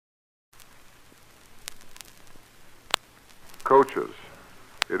coaches,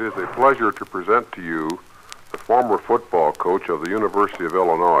 it is a pleasure to present to you the former football coach of the University of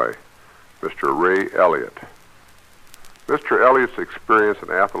Illinois, Mr. Ray Elliott. Mr. Elliott's experience in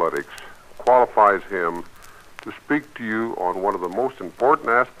athletics qualifies him to speak to you on one of the most important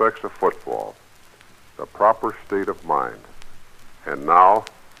aspects of football, the proper state of mind. And now,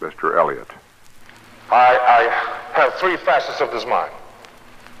 Mr. Elliott. I have three facets of this mind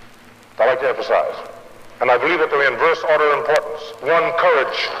I'd like to emphasize, and I believe that they're in inverse order of importance. One,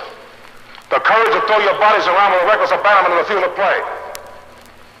 courage. The courage to throw your bodies around with a reckless abandonment in the field of play.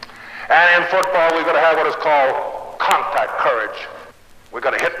 And in football, we've got to have what is called contact courage. We've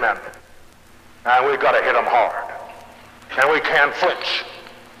got to hit men, and we've got to hit them hard, and we can't flinch.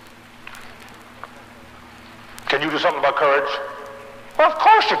 Can you do something about courage? Well, of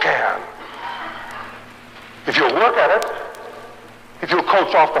course you can. If you'll work at it, if you'll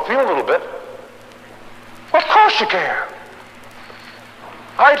coach off the field a little bit, well, of course you can.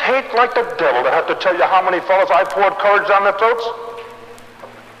 I'd hate like the devil to have to tell you how many fellas I poured courage down their throats.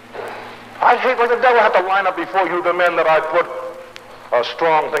 I'd hate like the devil to have to line up before you the men that I put a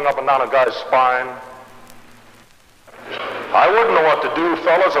strong thing up and down a guy's spine. I wouldn't know what to do,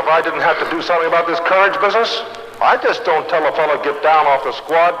 fellas, if I didn't have to do something about this courage business. I just don't tell a fella get down off the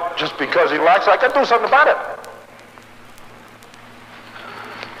squad just because he likes it. I can do something about it.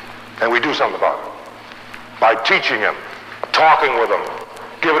 And we do something about it by teaching him, talking with him,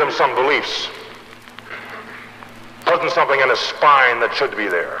 giving him some beliefs, putting something in his spine that should be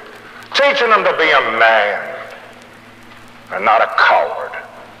there, teaching him to be a man and not a coward,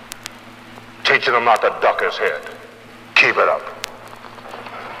 teaching him not to duck his head. Keep it up.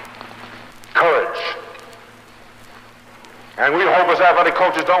 Courage. And we hope as athletic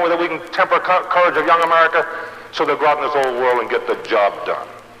coaches, don't we, that we can temper courage of young America so they'll go out in this old world and get the job done.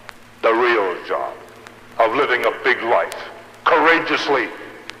 The real job of living a big life courageously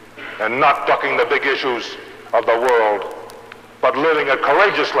and not ducking the big issues of the world, but living it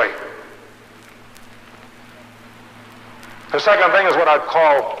courageously. The second thing is what I'd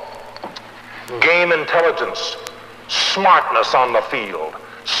call game intelligence, smartness on the field,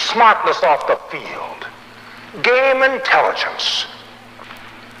 smartness off the field. Game intelligence.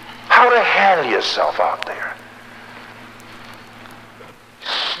 How to handle yourself out there.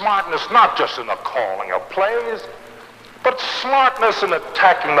 Smartness not just in the calling of plays, but smartness in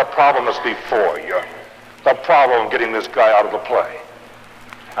attacking the problem that's before you. The problem of getting this guy out of the play.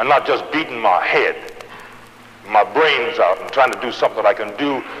 And not just beating my head, my brains out and trying to do something that I can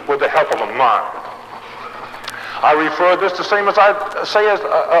do with the help of a mind. I refer this to the same as I say as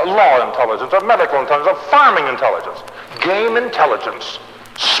law intelligence, or medical intelligence, or farming intelligence. Game intelligence,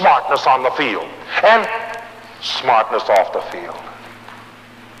 smartness on the field, and smartness off the field.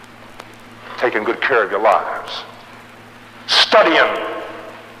 Taking good care of your lives. Studying.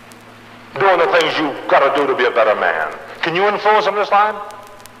 Doing the things you've got to do to be a better man. Can you influence them this time?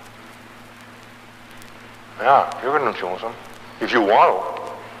 Yeah, you can influence them if you want to.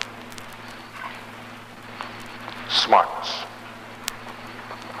 Smartness.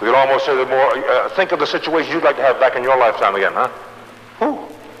 We could almost say that more, think of the situation you'd like to have back in your lifetime again, huh? Whew.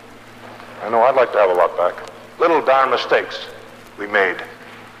 I know I'd like to have a lot back. Little darn mistakes we made.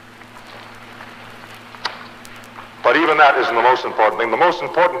 But even that isn't the most important thing. The most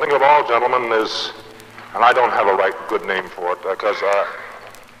important thing of all, gentlemen, is, and I don't have a right good name for it because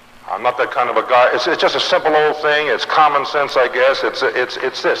I'm not that kind of a guy. It's just a simple old thing. It's common sense, I guess.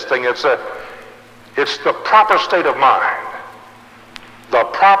 It's this thing. It's the proper state of mind. The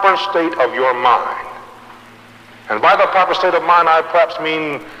proper state of your mind. And by the proper state of mind, I perhaps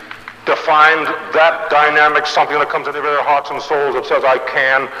mean defined that dynamic something that comes into their hearts and souls that says, I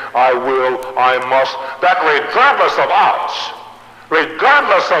can, I will, I must. That regardless of odds,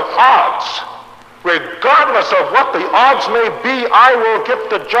 regardless of odds, regardless of what the odds may be, I will get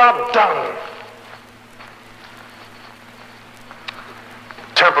the job done.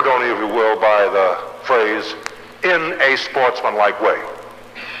 Tempered only, if you will, by the phrase, in a sportsmanlike way.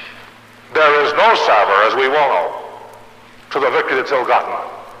 There is no salver, as we well know, to the victory that's ill-gotten.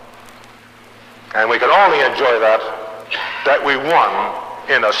 And we can only enjoy that we won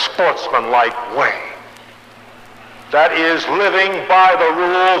in a sportsmanlike way. That is living by the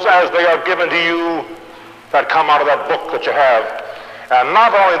rules as they are given to you that come out of that book that you have. And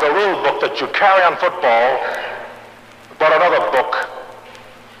not only the rule book that you carry on football, but another book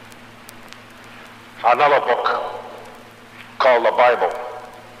called the Bible.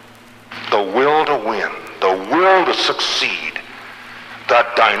 The will to win, the will to succeed,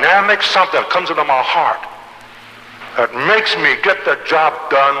 that dynamic something that comes into my heart that makes me get the job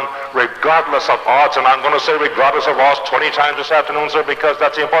done regardless of odds. And I'm going to say regardless of odds 20 times this afternoon, sir, because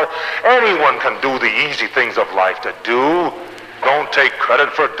that's the important. Anyone can do the easy things of life to do. Don't take credit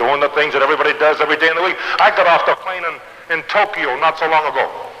for doing the things that everybody does every day in the week. I got off the plane in Tokyo not so long ago.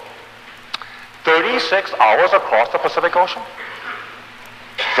 36 hours across the Pacific Ocean.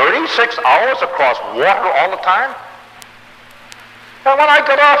 36 hours across water all the time. And when I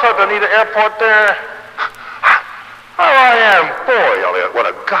got off at the Haneda Airport there, oh, I am. Boy, Elliot, what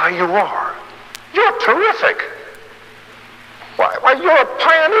a guy you are. You're terrific. Why, you're a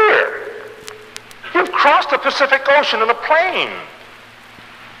pioneer. You've crossed the Pacific Ocean in a plane.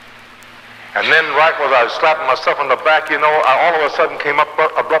 And then right when I was slapping myself on the back, you know, I all of a sudden came up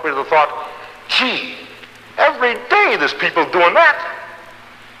abruptly to the thought, gee, every day there's people doing that.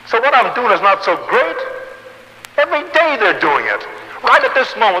 So what I'm doing is not so great. Every day they're doing it. Right at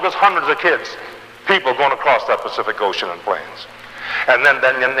this moment, there's hundreds of kids. People going across that Pacific Ocean in planes. And then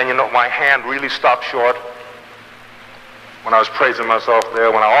you know, my hand really stopped short when I was praising myself there,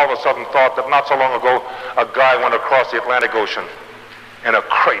 when I all of a sudden thought that not so long ago, a guy went across the Atlantic Ocean in a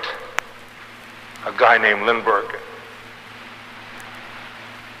crate. A guy named Lindbergh.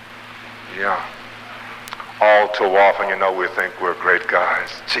 Yeah. All too often, you know, we think we're great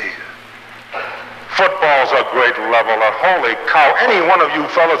guys. Gee. Football's a great leveler. Holy cow. Any one of you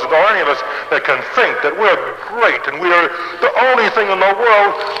fellas, or any of us that can think that we're great and we're the only thing in the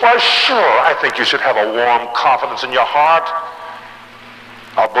world, why sure, I think you should have a warm confidence in your heart.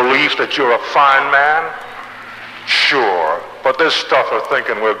 A belief that you're a fine man. Sure. But this stuff of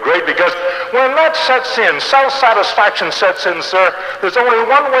thinking we're great, because when that sets in, self-satisfaction sets in, sir, there's only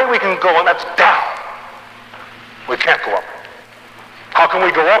one way we can go, and that's down. We can't go up. How can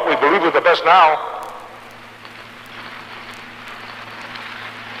we go up? We believe we're the best now.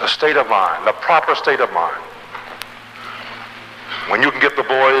 The state of mind, the proper state of mind. When you can get the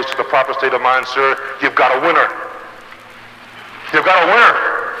boys to the proper state of mind, sir, you've got a winner. You've got a winner.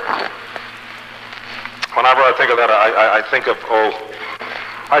 Whenever I think of that, I think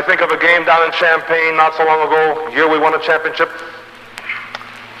of a game down in Champaign not so long ago, year we won a championship.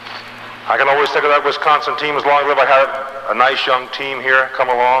 I can always think of that Wisconsin team as long as I had a nice young team here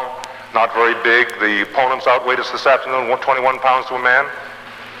come along, not very big. The opponents outweighed us this afternoon, 21 pounds to a man.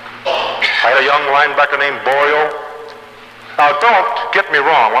 I had a young linebacker named Borio. Now, don't get me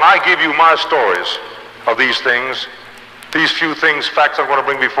wrong. When I give you my stories of these things, these few things, facts I'm going to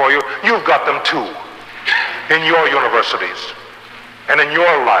bring before you, you've got them too in your universities and in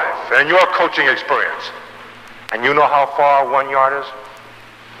your life and in your coaching experience. And you know how far 1 yard is?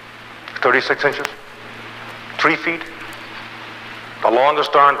 36 inches? 3 feet? The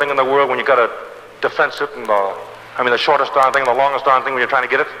longest darn thing in the world when you got to defense it, and the shortest darn thing, the longest darn thing when you're trying to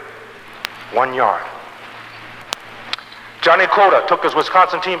get it? 1 yard. Johnny Cota took his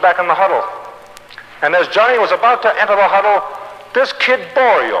Wisconsin team back in the huddle. And as Johnny was about to enter the huddle, this kid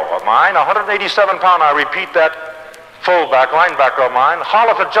Borio of mine, 187 pound, I repeat that, fullback, linebacker of mine,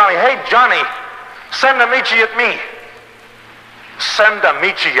 hollered to Johnny, hey Johnny, send Amici at me. Send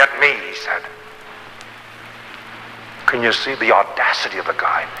Amici at me, he said. Can you see the audacity of the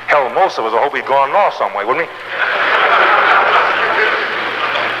guy? Hell, most of us would hope he'd gone north some way, wouldn't we?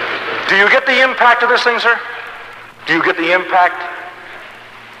 Do you get the impact of this thing, sir? Do you get the impact?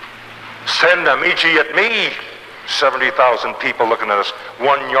 Send Amici at me. 70,000 people looking at us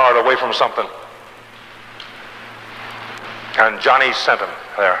 1 yard away from something. And Johnny sent him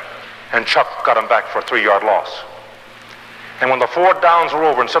there. And Chuck got him back for a 3 yard loss. And when the 4 downs were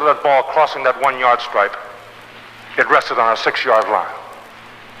over, instead of that ball crossing that 1 yard stripe, it rested on a 6 yard line.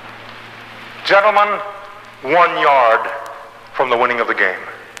 Gentlemen, 1 yard from the winning of the game.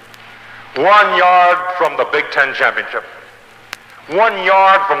 1 yard from the Big Ten championship. 1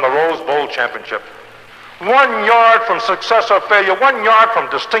 yard from the Rose Bowl championship. 1 yard from success or failure. 1 yard from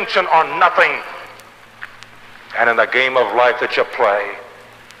distinction or nothing. And in the game of life that you play,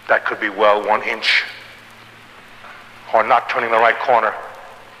 that could be well 1 inch. Or not turning the right corner.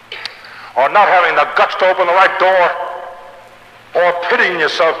 Or not having the guts to open the right door. Or pitying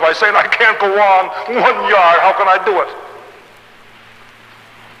yourself by saying, I can't go on 1 yard, how can I do it?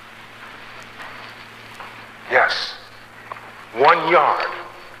 Yes, 1 yard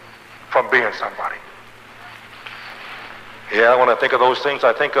from being somebody. Yeah, when I think of those things,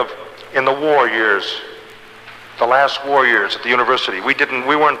 I think of in the war years, the last war years at the university. We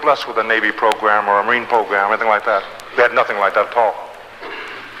weren't blessed with a Navy program or a Marine program or anything like that. We had nothing like that at all.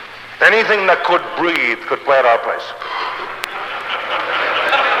 Anything that could breathe could play at our place.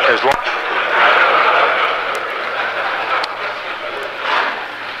 As long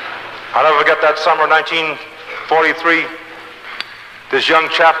I'll never forget that summer 19 1943, this young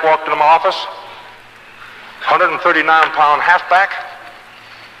chap walked into my office, 139-pound halfback,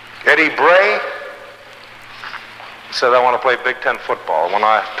 Eddie Bray. He said, I want to play Big Ten football. When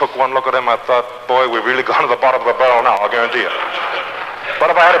I took one look at him, I thought, boy, we've really gone to the bottom of the barrel now, I'll guarantee you.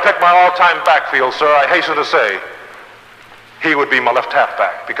 But if I had to pick my all-time backfield, sir, I hasten to say, he would be my left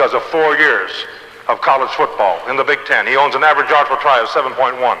halfback because of 4 years of college football in the Big Ten. He owns an average yards per try of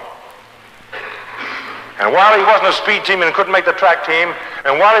 7.1. And while he wasn't a speed team and couldn't make the track team,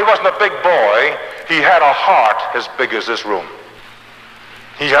 and while he wasn't a big boy, he had a heart as big as this room.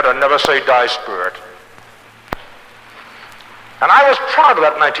 He had a never-say-die spirit. And I was proud of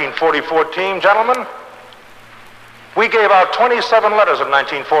that 1944 team, gentlemen. We gave out 27 letters in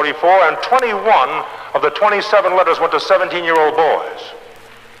 1944, and 21 of the 27 letters went to 17-year-old boys.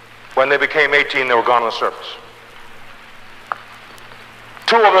 When they became 18, they were gone in the service.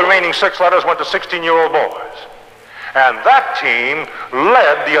 2 of the remaining 6 letters went to 16-year-old boys. And that team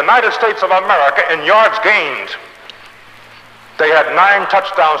led the United States of America in yards gained. They had 9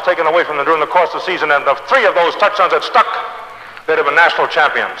 touchdowns taken away from them during the course of the season, and the 3 of those touchdowns that stuck, they'd have been national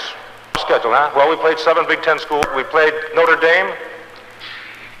champions. Schedule, huh? Well, we played 7 Big Ten schools. We played Notre Dame,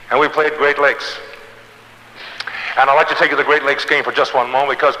 and we played Great Lakes. And I'd like to take you to the Great Lakes game for just one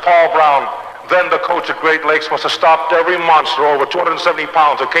moment, because Paul Brown, then the coach at Great Lakes, must have stopped every monster over 270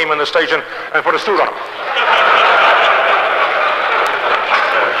 pounds that came in the station and put a suit on them.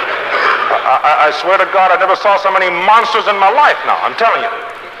 I swear to God, I never saw so many monsters in my life now, I'm telling you.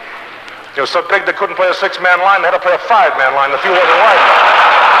 They were so big they couldn't play a 6-man line, they had to play a 5-man line. The field wasn't wide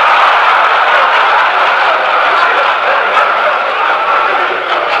enough.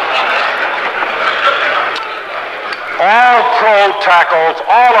 All pro tackles,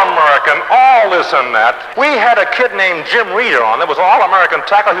 all American, all this and that. We had a kid named Jim Reeder on. That was all American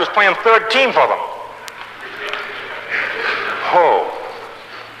tackle. He was playing 3rd team for them. Oh,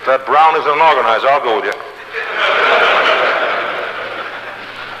 that Brown is an organizer. I'll go with you.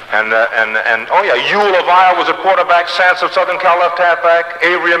 And oh yeah, Ewell of Iowa was a quarterback. Sants of Southern Cal left halfback.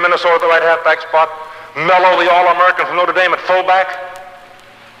 Avery of Minnesota the right halfback spot. Mello, the All-American from Notre Dame at fullback.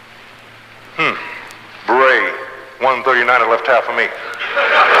 Bray. 139 at left half for me.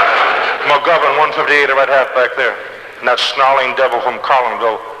 McGovern, 158 at right half back there. And that snarling devil from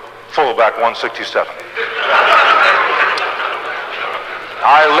Collinsville, fullback, 167.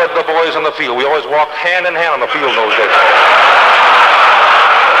 I led the boys on the field. We always walked hand in hand on the field those days.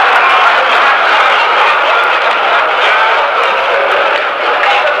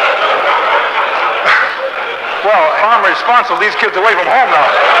 Well, I'm responsible for these kids away from home now.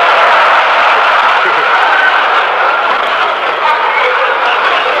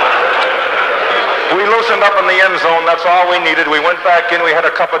 We loosened up in the end zone. That's all we needed. We went back in. We had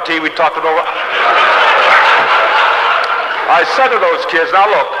a cup of tea. We talked it over. I said to those kids, now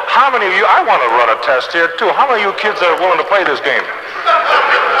look, how many of you, I want to run a test here too. How many of you kids are willing to play this game?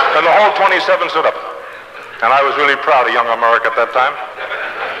 And the whole 27 stood up. And I was really proud of young America at that time.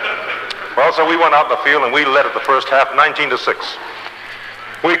 Well, so we went out in the field and we led it the first half, 19-6.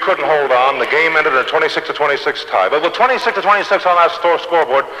 We couldn't hold on. The game ended in a 26-26 tie. But with 26-26 on that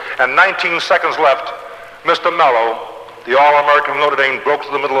scoreboard and 19 seconds left, Mr. Mello, the All-American from Notre Dame, broke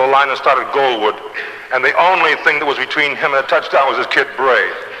to the middle of the line and started goalward. And the only thing that was between him and a touchdown was his kid Bray.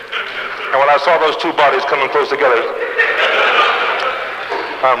 And when I saw those 2 bodies coming close together,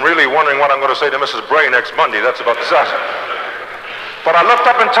 I'm really wondering what I'm going to say to Mrs. Bray next Monday. That's about the size. But I looked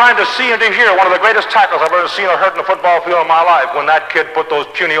up in time to see and to hear one of the greatest tackles I've ever seen or heard in the football field in my life when that kid put those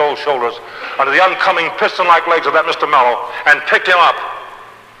puny old shoulders under the oncoming piston-like legs of that Mr. Mello and picked him up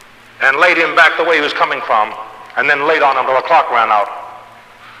and laid him back the way he was coming from and then laid on him till the clock ran out.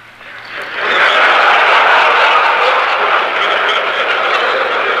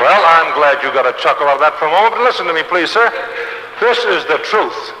 Well, I'm glad you got a chuckle out of that for a moment, but listen to me, please, sir. This is the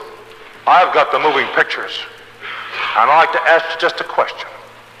truth. I've got the moving pictures. And I'd like to ask you just a question.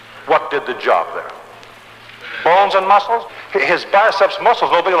 What did the job there? Bones and muscles? His biceps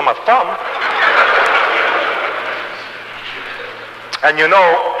muscles no bigger than my thumb. And you know,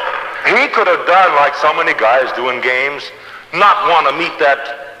 he could have done like so many guys do in games, not want to meet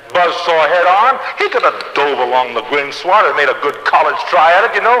that buzzsaw head on. He could have dove along the green swat and made a good college try at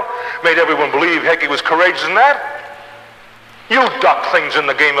it, you know. Made everyone believe heck he was courageous in that. You duck things in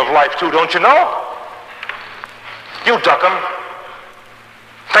the game of life too, don't you know? You duck them.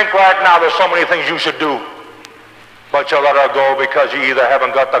 Think right now there's so many things you should do, but you let her go because you either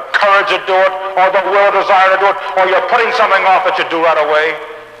haven't got the courage to do it or the will or desire to do it, or you're putting something off that you do right away.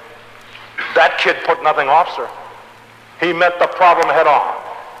 That kid put nothing off, sir. He met the problem head on.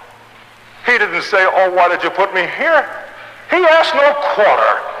 He didn't say, oh, why did you put me here? He asked no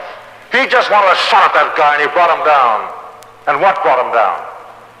quarter. He just wanted a shot at that guy, and he brought him down. And what brought him down?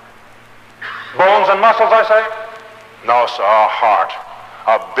 Bones and muscles, I say? No, sir, a heart.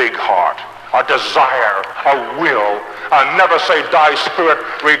 A big heart. A desire. A will. A never-say-die spirit,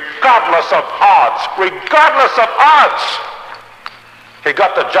 regardless of odds. Regardless of odds. He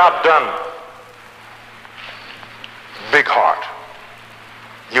got the job done. Big heart.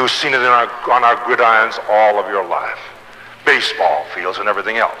 You've seen it on our gridirons all of your life. Baseball fields and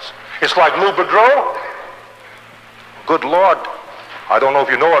everything else. It's like Lou Boudreau. Good Lord. I don't know if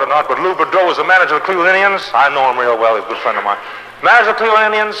you know it or not, but Lou Boudreau is the manager of the Cleveland Indians. I know him real well. He's a good friend of mine. Manager of the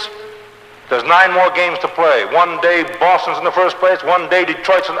Cleveland Indians. There's 9 more games to play. One day Boston's in the first place. One day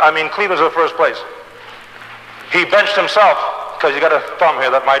Cleveland's in the first place. He benched himself because you got a thumb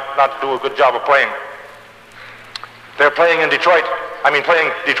here that might not do a good job of playing. They're playing in Detroit.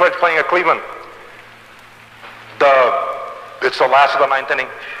 Detroit's playing at Cleveland. It's the last of the 9th inning.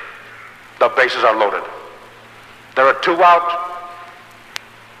 The bases are loaded. There are 2 out,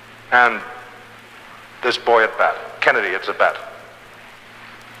 and this boy at bat, Kennedy, it's at bat.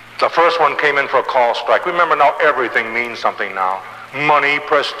 The first one came in for a call strike. Remember now, everything means something now. Money,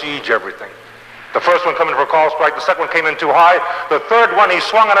 prestige, everything. The first one came in for a call strike. The second one came in too high. The third one, he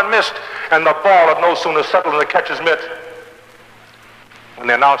swung and it missed, and the ball had no sooner settled in the catcher's mitt. When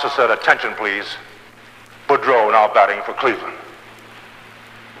the announcer said, attention please, Boudreau now batting for Cleveland.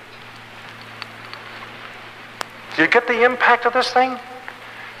 Do you get the impact of this thing?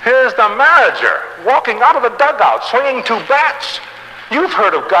 Here's the manager walking out of the dugout, swinging 2 bats. You've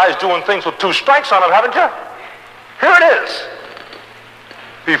heard of guys doing things with 2 strikes on them, haven't you? Here it is.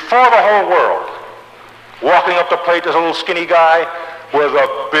 Before the whole world. Walking up the plate is a little skinny guy with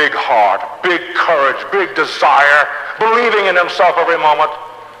a big heart, big courage, big desire, believing in himself every moment.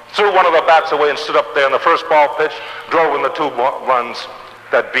 Threw one of the bats away and stood up there in the first ball pitch, drove in the 2 runs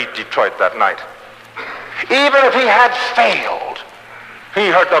that beat Detroit that night. Even if he had failed, he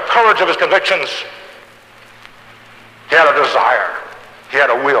had the courage of his convictions. He had a desire. He had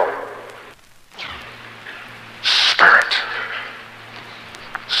a will. Spirit.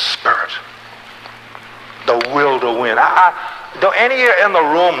 Spirit. The will to win. Do any of you in the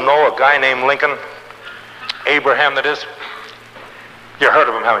room know a guy named Lincoln? Abraham, that is? You heard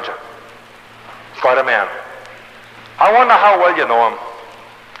of him, haven't you? Quite a man. I wonder how well you know him.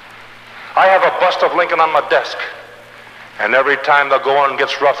 I have a bust of Lincoln on my desk. And every time the going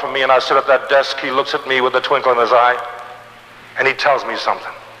gets rough for me and I sit at that desk, he looks at me with a twinkle in his eye. And he tells me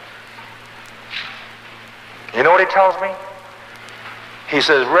something. You know what he tells me? He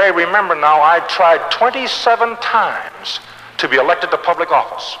says, Ray, remember now, I tried 27 times to be elected to public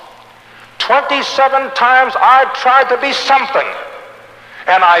office. 27 times I tried to be something.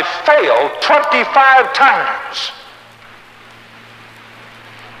 And I failed 25 times.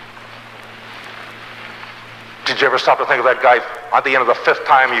 Did you ever stop to think of that guy? At the end of the 5th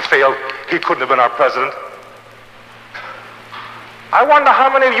time he failed, he couldn't have been our president. I wonder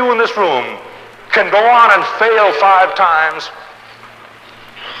how many of you in this room can go on and fail 5 times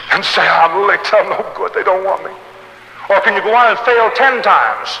and say, I'm licked, I'm no good, they don't want me. Or can you go on and fail 10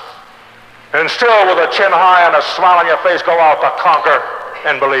 times and still with a chin high and a smile on your face go out to conquer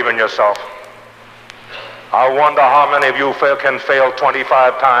and believe in yourself? I wonder how many of you can fail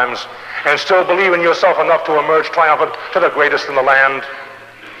 25 times and still believe in yourself enough to emerge triumphant to the greatest in the land.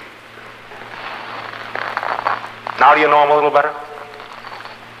 Now do you know him a little better?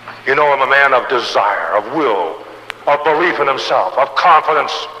 You know him a man of desire, of will, of belief in himself, of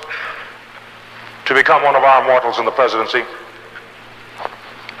confidence to become one of our mortals in the presidency.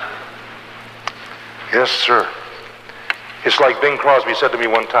 Yes, sir. It's like Bing Crosby said to me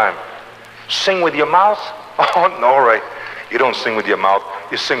one time, sing with your mouth? Oh, no, Ray. You don't sing with your mouth.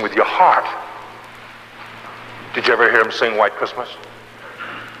 You sing with your heart. Did you ever hear him sing White Christmas?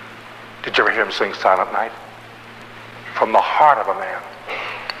 Did you ever hear him sing Silent Night? From the heart of a man.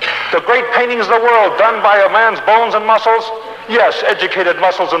 The great paintings of the world done by a man's bones and muscles, yes, educated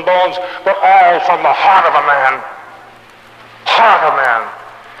muscles and bones, but all from the heart of a man. Heart of man.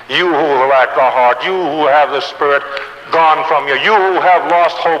 You who lack the heart, you who have the spirit gone from you, you who have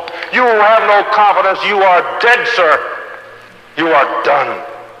lost hope, you who have no confidence, you are dead, sir. You are done.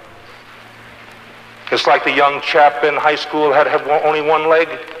 It's like the young chap in high school had only one leg.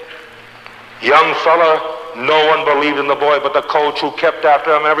 Young fella, no one believed in the boy but the coach who kept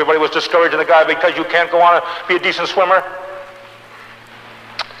after him. Everybody was discouraging the guy because you can't go on and be a decent swimmer.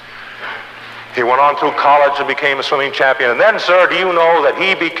 He went on through college and became a swimming champion. And then, sir, do you know that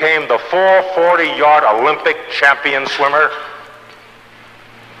he became the 440-yard Olympic champion swimmer?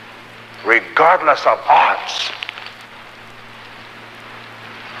 regardless of odds.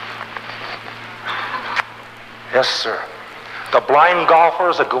 Yes, sir. The blind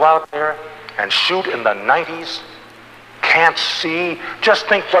golfers that go out there and shoot in the 90s can't see. Just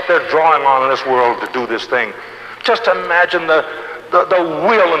think what they're drawing on in this world to do this thing. Just imagine the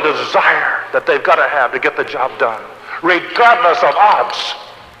will and desire that they've got to have to get the job done, regardless of odds.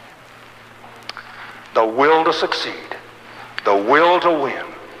 The will to succeed, the will to win,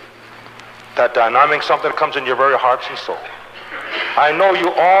 that dynamic something that comes in your very hearts and soul. I know you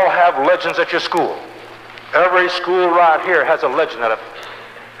all have legends at your school. Every school right here has a legend at it.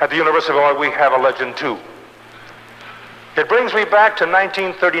 At the University of Illinois, we have a legend too. It brings me back to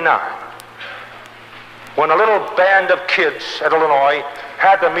 1939, when a little band of kids at Illinois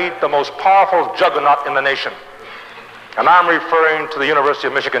had to meet the most powerful juggernaut in the nation. And I'm referring to the University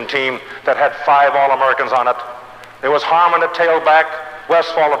of Michigan team that had 5 All-Americans on it. There was Harmon at tailback,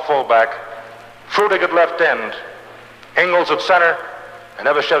 Westfall at fullback, Frutig at left end, Ingalls at center, and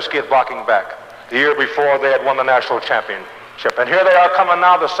Evashevsky at blocking back. The year before, they had won the national championship. And here they are coming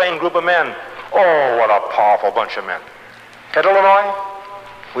now, the same group of men. Oh, what a powerful bunch of men. At Illinois,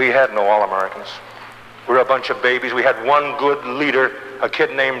 we had no All-Americans. We were a bunch of babies. We had one good leader, a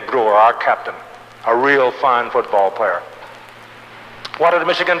kid named Brewer, our captain, a real fine football player. What had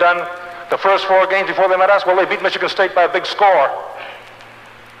Michigan done the first 4 games before they met us? Well, they beat Michigan State by a big score.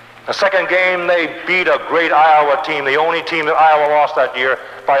 The second game, they beat a great Iowa team, the only team that Iowa lost that year,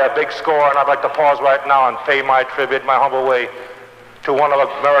 by a big score. And I'd like to pause right now and pay my tribute, my humble way, to one of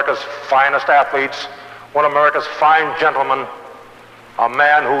America's finest athletes, one of America's fine gentlemen, a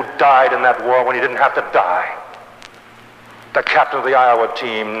man who died in that war when he didn't have to die. The captain of the Iowa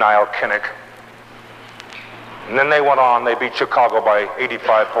team, Niall Kinnick. And then they went on, they beat Chicago by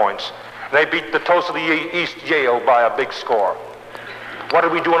 85 points. They beat the toast of the East, Yale, by a big score. What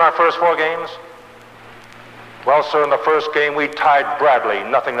did we do in our first 4 games? Well, sir, in the first game, we tied Bradley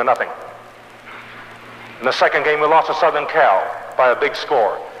 0-0. In the second game, we lost to Southern Cal by a big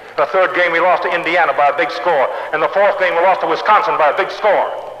score. The third game, we lost to Indiana by a big score. In the fourth game, we lost to Wisconsin by a big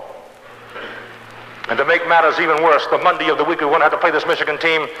score. And to make matters even worse, the Monday of the week we went to have to play this Michigan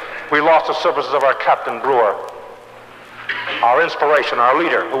team, we lost the services of our captain, Brewer, our inspiration, our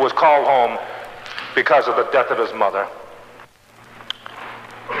leader, who was called home because of the death of his mother.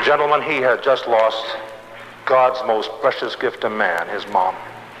 Gentlemen, he had just lost God's most precious gift to man, his mom.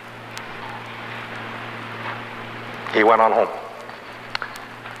 He went on home.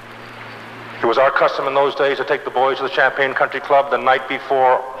 It was our custom in those days to take the boys to the Champaign Country Club the night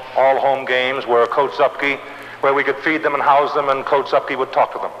before all home games, where Coach Zupke, where we could feed them and house them, and Coach Zupke would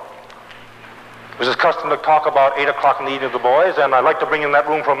talk to them. It was his custom to talk about 8 o'clock in the evening to the boys, and I'd like to bring in that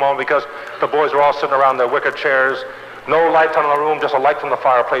room for a moment because the boys were all sitting around their wicker chairs. No lights on in the room, just a light from the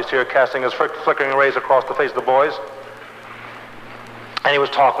fireplace here casting his flickering rays across the face of the boys. And he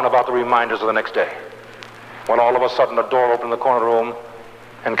was talking about the reminders of the next day. When all of a sudden the door opened in the corner of the room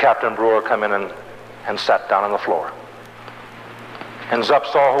and Captain Brewer came in and sat down on the floor. And Zup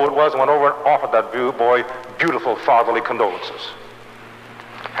saw who it was and went over and offered that boy beautiful fatherly condolences.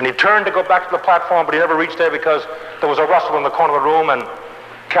 And he turned to go back to the platform, but he never reached there because there was a rustle in the corner of the room and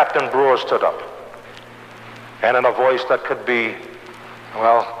Captain Brewer stood up. And in a voice that could be,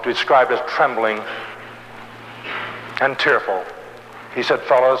 well, described as trembling and tearful, he said,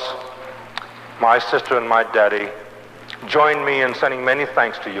 "Fellas, my sister and my daddy join me in sending many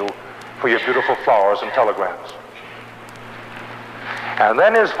thanks to you for your beautiful flowers and telegrams." And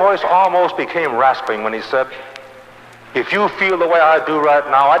then his voice almost became rasping when he said, "If you feel the way I do right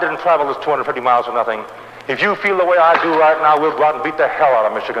now, I didn't travel this 250 miles for nothing. If you feel the way I do right now, we'll go out and beat the hell out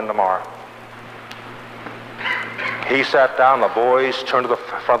of Michigan tomorrow." He sat down, the boys turned to the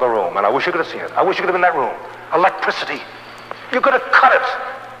front of the room, and I wish you could have seen it. I wish you could have been in that room. Electricity. You could have cut it.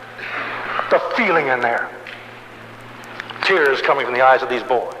 The feeling in there. Tears coming from the eyes of these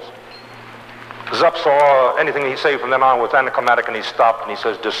boys. Zup saw anything he'd say from then on was anticlimactic, and he stopped and he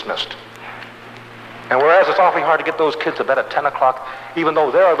says, "Dismissed." And whereas it's awfully hard to get those kids to bed at 10 o'clock, even though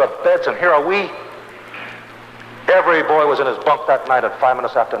there are the beds and here are we, every boy was in his bunk that night at 5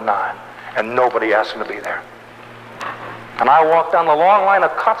 minutes after 9, and nobody asked him to be there. And I walked down the long line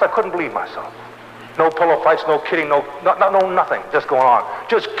of cots. I couldn't believe myself. No pillow fights, no kidding, no nothing just going on.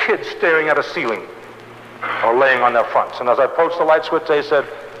 Just kids staring at a ceiling or laying on their fronts. And as I approached the light switch, they said,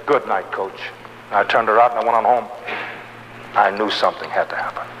 "Good night, Coach." And I turned her out and I went on home. I knew something had to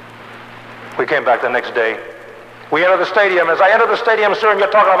happen. We came back the next day. We entered the stadium. As I entered the stadium, sir, and you're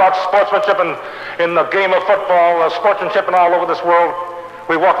talking about sportsmanship and in the game of football, sportsmanship and all over this world,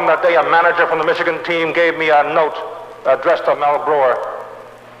 we walked in that day. A manager from the Michigan team gave me a note addressed to Mel Brewer.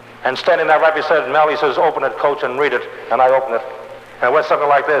 And standing there right beside Mel, he says, open it, Coach, and read it. And I opened it. And it went something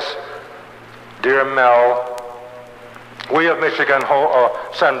like this. Dear Mel, we of Michigan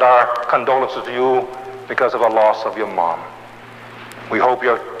send our condolences to you because of the loss of your mom. We hope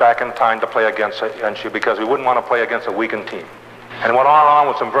you're back in time to play against you because we wouldn't want to play against a weakened team. And went on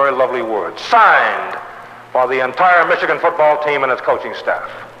with some very lovely words. Signed by the entire Michigan football team and its coaching staff.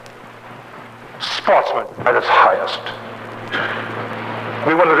 Sportsman at its highest.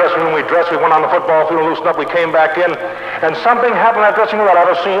 We went to the dressing room, we dressed, we went on the football field, loosened up, we came back in, and something happened in that dressing room that I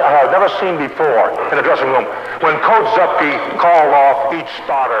have never seen before in the dressing room. When Coach Zupke called off each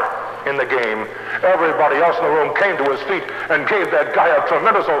starter in the game, everybody else in the room came to his feet and gave that guy a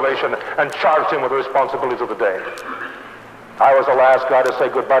tremendous ovation and charged him with the responsibilities of the day. I was the last guy to say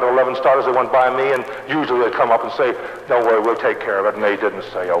goodbye to 11 starters that went by me, and usually they'd come up and say, don't worry, we'll take care of it, and they didn't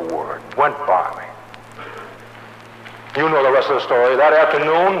say a word. Went by me. You know the rest of the story. That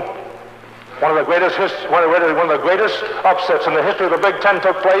afternoon, one of the greatest upsets in the history of the Big Ten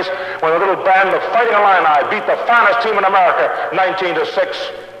took place when a little band of Fighting Illini beat the finest team in America, 19-6.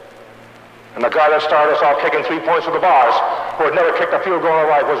 And the guy that started us off kicking 3 points for the Bars, who had never kicked a field goal in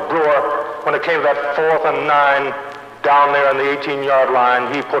his life, was Brewer. When it came to that 4th and 9 down there on the 18-yard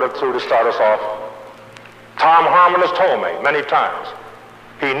line, he put it through to start us off. Tom Harmon has told me many times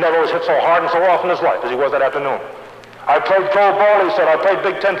he never was hit so hard and so often in his life as he was that afternoon. I played pro ball, he said. I played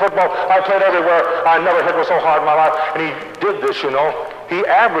Big Ten football. I played everywhere. I never hit so hard in my life. And he did this, you know. He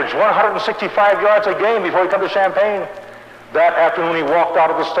averaged 165 yards a game before he came to Champaign. That afternoon, he walked out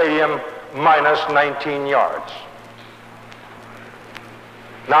of the stadium minus 19 yards.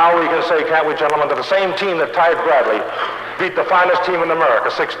 Now we can say, can't we, gentlemen, that the same team that tied Bradley beat the finest team in America,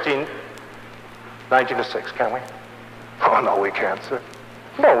 19-6, can't we? Oh, no, we can't, sir.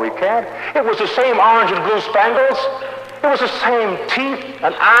 No, we can't. It was the same orange and blue spangles. It was the same teeth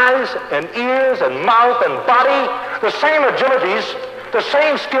and eyes and ears and mouth and body, the same agilities, the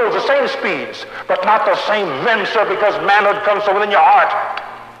same skills, the same speeds, but not the same men, sir, because manhood comes from within your heart.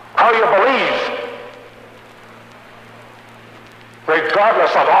 How you believe.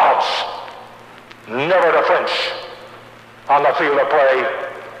 Regardless of odds, never to flinch on the field of play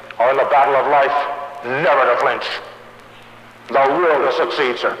or in the battle of life, never to flinch. The will to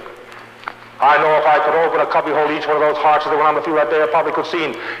succeed, sir. I know if I could open a cubbyhole each one of those hearts that went on the field that day, I probably could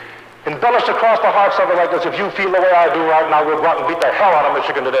see embellished across the heart something like this. If you feel the way I do right now, we'll go out and beat the hell out of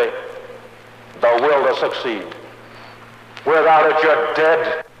Michigan today. The will to succeed. Without it, you're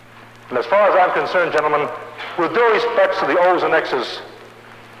dead. And as far as I'm concerned, gentlemen, with due respects to the O's and X's,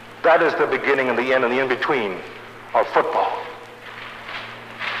 that is the beginning and the end and the in-between of football.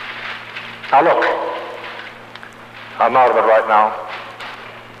 Now look, I'm out of it right now,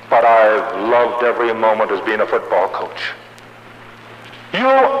 but I've loved every moment as being a football coach. You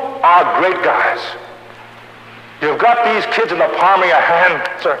are great guys. You've got these kids in the palm of your hand,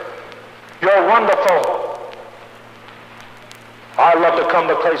 sir. You're wonderful. I love to come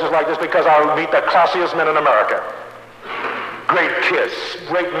to places like this because I'll meet the classiest men in America. Great kids,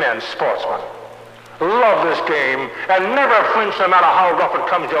 great men, sportsmen. Love this game and never flinch no matter how rough it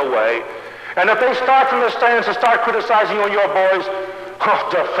comes your way. And if they start from the stands to start criticizing you and your boys,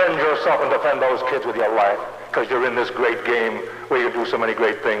 defend yourself and defend those kids with your life, because you're in this great game where you do so many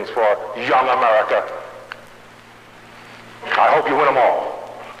great things for young America. I hope you win them all.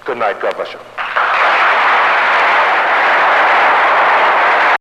 Good night. God bless you.